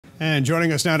And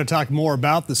joining us now to talk more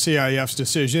about the CIF's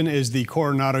decision is the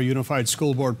Coronado Unified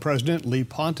School Board President, Lee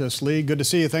Pontus. Lee, good to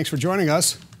see you. Thanks for joining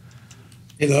us.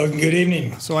 Hey, Logan. Good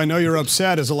evening. So I know you're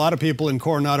upset, as a lot of people in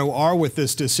Coronado are, with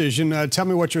this decision. Tell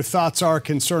me what your thoughts are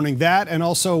concerning that, and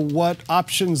also what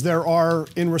options there are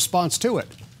in response to it.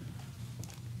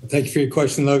 Thank you for your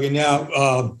question, Logan.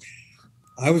 Now,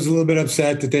 I was a little bit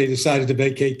upset that they decided to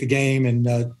vacate the game and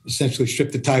essentially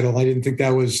strip the title. I didn't think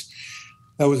that was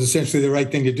essentially the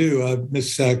right thing to do.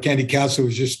 Miss Candy Castle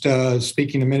was just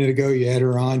speaking a minute ago. You had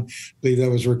her on. I believe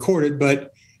that was recorded,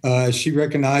 but she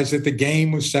recognized that the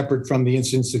game was separate from the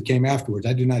incidents that came afterwards.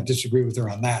 I do not disagree with her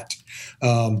on that.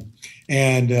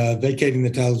 And vacating the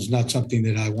title is not something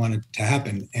that I wanted to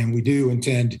happen. And we do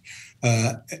intend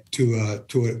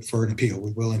for an appeal.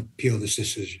 We will appeal this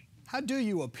decision. How do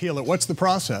you appeal it? What's the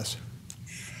process?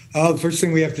 The first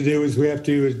thing we have to do is we have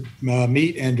to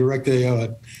meet and direct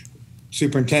the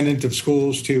superintendent of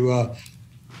schools to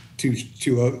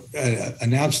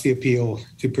announce the appeal,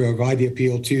 to provide the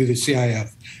appeal to the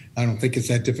CIF. I don't think it's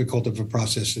that difficult of a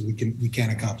process that we can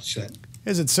accomplish that.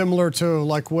 Is it similar to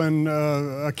like when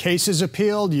a case is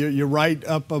appealed? You write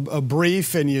up a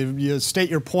brief and you state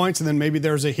your points, and then maybe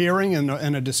there's a hearing and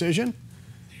a decision?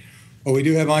 Well, we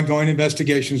do have ongoing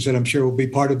investigations that I'm sure will be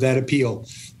part of that appeal.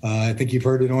 I think you've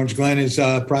heard that Orange Glen is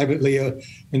privately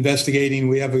investigating.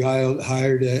 We have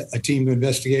hired a team to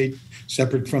investigate,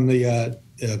 separate from the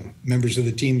members of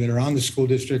the team that are on the school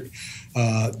district.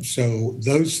 So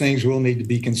those things will need to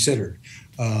be considered.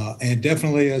 And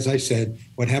definitely, as I said,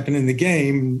 what happened in the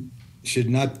game should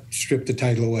not strip the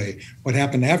title away. What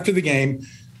happened after the game,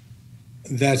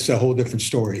 that's a whole different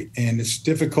story. And it's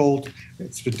difficult.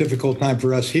 It's a difficult time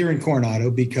for us here in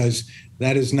Coronado because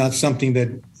that is not something that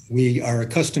we are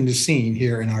accustomed to seeing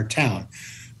here in our town.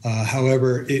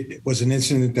 However, it was an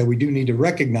incident that we do need to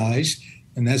recognize,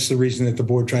 and that's the reason that the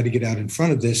board tried to get out in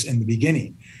front of this in the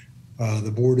beginning.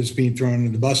 The board is being thrown under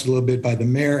the bus a little bit by the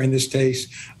mayor in this case.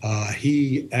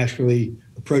 He actually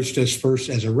approached us first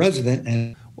as a resident.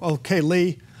 And okay,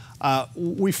 Lee.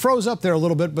 We froze up there a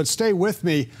little bit, but stay with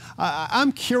me.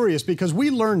 I'm curious because we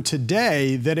learned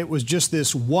today that it was just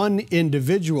this one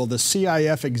individual, the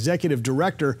CIF executive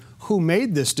director, who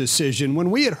made this decision.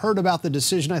 When we had heard about the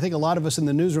decision, I think a lot of us in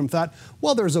the newsroom thought,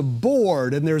 well, there's a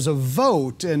board and there's a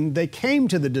vote, and they came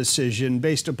to the decision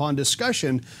based upon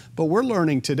discussion. But we're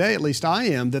learning today, at least I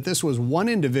am, that this was one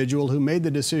individual who made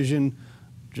the decision.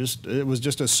 It was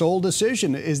just a sole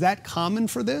decision. Is that common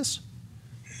for this?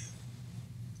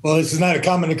 Well, this is not a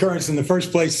common occurrence in the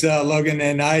first place, Logan,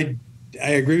 and I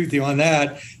agree with you on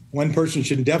that. One person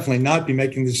should definitely not be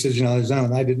making the decision on his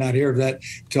own. I did not hear of that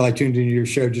until I tuned into your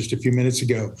show just a few minutes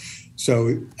ago.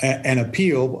 So an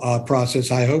appeal process,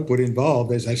 I hope, would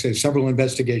involve, as I say, several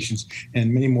investigations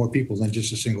and many more people than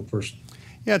just a single person.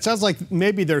 Yeah, it sounds like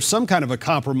maybe there's some kind of a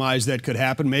compromise that could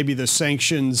happen. Maybe the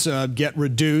sanctions get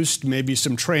reduced, maybe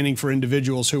some training for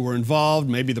individuals who were involved,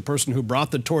 maybe the person who brought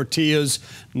the tortillas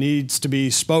needs to be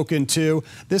spoken to.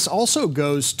 This also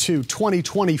goes to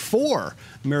 2024.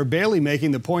 Mayor Bailey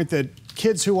making the point that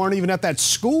kids who aren't even at that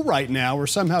school right now are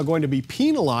somehow going to be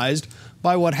penalized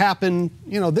by what happened,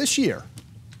 this year.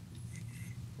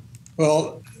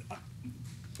 Well,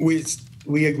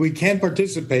 we can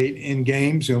participate in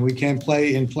games and we can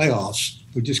play in playoffs.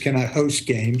 We just cannot host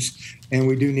games. And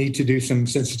we do need to do some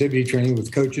sensitivity training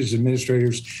with coaches,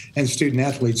 administrators, and student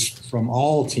athletes from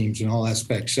all teams and all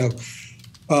aspects. So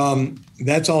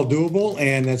that's all doable,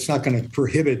 and that's not going to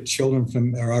prohibit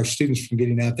children or our students from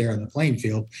getting out there on the playing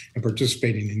field and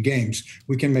participating in games.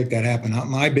 We can make that happen.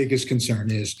 My biggest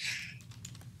concern is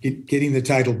getting the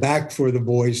title back for the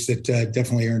boys that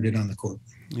definitely earned it on the court.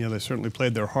 Yeah, they certainly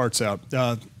played their hearts out.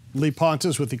 Lee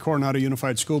Pontus with the Coronado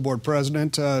Unified School Board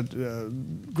President.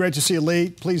 Great to see you, Lee.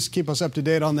 Please keep us up to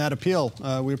date on that appeal.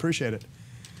 We appreciate it.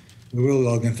 We will,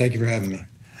 Logan. Thank you for having me.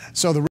 So the